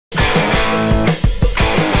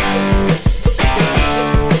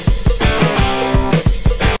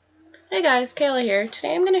guys, Cayla here.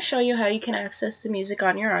 Today I'm going to show you how you can access the music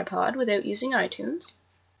on your iPod without using iTunes.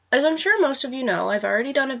 As I'm sure most of you know, I've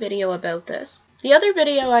already done a video about this. The other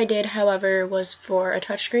video I did, however, was for a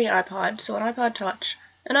touchscreen iPod, so an iPod Touch,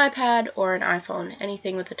 an iPad, or an iPhone,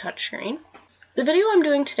 anything with a touchscreen. The video I'm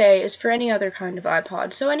doing today is for any other kind of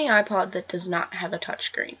iPod, so any iPod that does not have a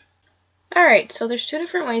touchscreen. Alright, so there's two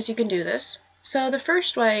different ways you can do this. So the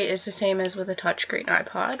first way is the same as with a touchscreen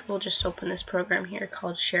iPod. We'll just open this program here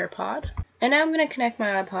called SharePod. And now I'm going to connect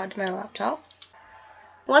my iPod to my laptop.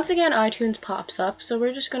 Once again, iTunes pops up, so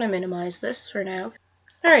we're just going to minimize this for now.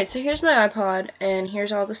 Alright, so here's my iPod, and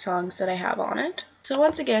here's all the songs that I have on it. So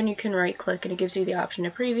once again, you can right click and it gives you the option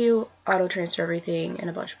to preview, auto transfer everything, and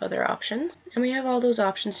a bunch of other options. And we have all those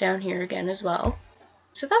options down here again as well.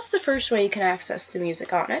 So that's the first way you can access the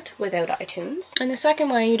music on it without iTunes. And the second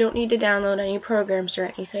way, you don't need to download any programs or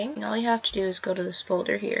anything. All you have to do is go to this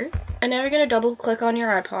folder here. And now you're going to double click on your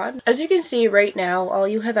iPod. As you can see right now, all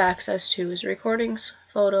you have access to is recordings,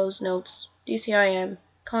 photos, notes, DCIM,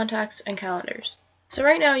 contacts, and calendars. So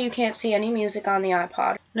right now you can't see any music on the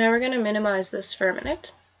iPod. Now we're going to minimize this for a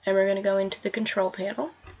minute. And we're going to go into the control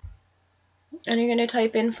panel. And you're going to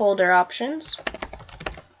type in folder options.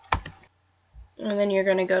 And then you're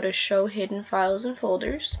going to go to show hidden files and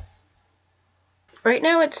folders. Right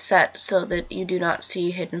now it's set so that you do not see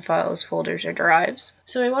hidden files, folders, or drives.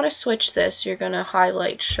 So we want to switch this. You're going to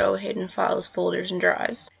highlight show hidden files, folders, and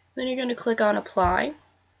drives. Then you're going to click on apply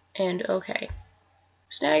and OK.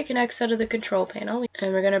 So now you can exit of the control panel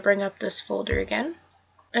and we're going to bring up this folder again.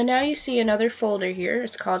 And now you see another folder here.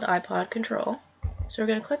 It's called iPod Control. So we're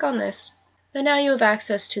going to click on this. And now you have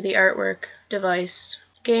access to the artwork, device,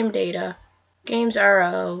 game data, Games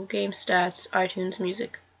RO, Game Stats, iTunes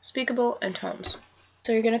Music, Speakable, and Tones.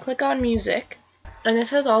 So you're going to click on Music, and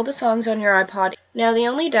this has all the songs on your iPod. Now the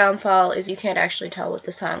only downfall is you can't actually tell what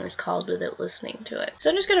the song is called without listening to it.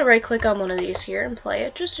 So I'm just going to right click on one of these here and play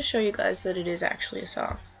it just to show you guys that it is actually a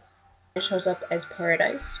song. It shows up as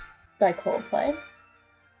Paradise by Coldplay.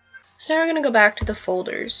 So now we're going to go back to the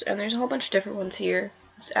folders, and there's a whole bunch of different ones here.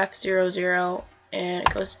 It's F00, and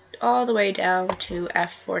it goes all the way down to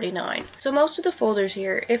F49. So most of the folders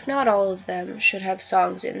here, if not all of them, should have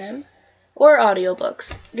songs in them, or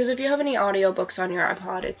audiobooks, because if you have any audiobooks on your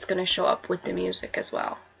iPod, it's going to show up with the music as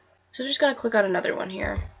well. So just going to click on another one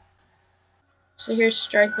here. So here's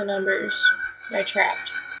Strike the Numbers by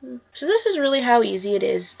Trapped. So this is really how easy it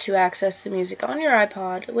is to access the music on your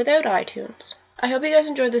iPod without iTunes. I hope you guys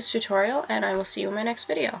enjoyed this tutorial, and I will see you in my next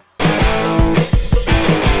video.